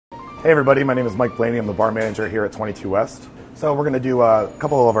Hey everybody, my name is Mike Blaney. I'm the bar manager here at 22 West. So we're going to do a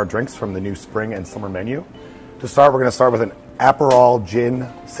couple of our drinks from the new spring and summer menu. To start, we're going to start with an Aperol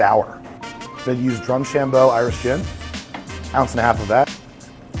Gin Sour. I'm going to use Drumshambo Irish Gin, ounce and a half of that.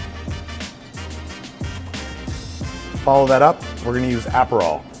 Follow that up, we're going to use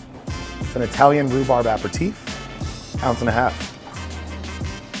Aperol. It's an Italian rhubarb aperitif, ounce and a half.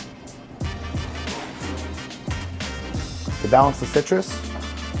 To balance the citrus,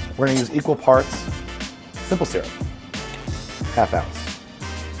 we're going to use equal parts simple syrup, half ounce.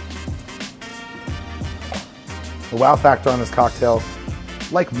 The wow factor on this cocktail,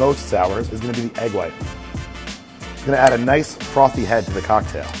 like most sours, is going to be the egg white. It's going to add a nice frothy head to the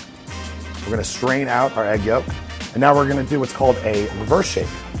cocktail. We're going to strain out our egg yolk, and now we're going to do what's called a reverse shake,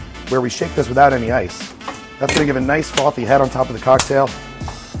 where we shake this without any ice. That's going to give a nice frothy head on top of the cocktail.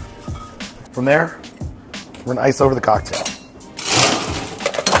 From there, we're going to ice over the cocktail.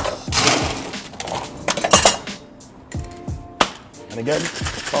 And again,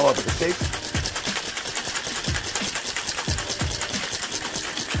 follow up with the shake.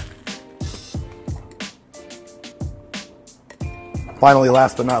 Finally,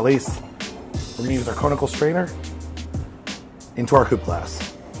 last but not least, we're going to use our conical strainer into our coupe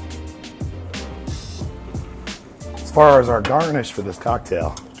glass. As far as our garnish for this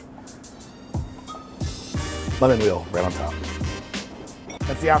cocktail, lemon wheel right on top.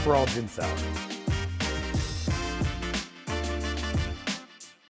 That's the Aperol Gin Sour.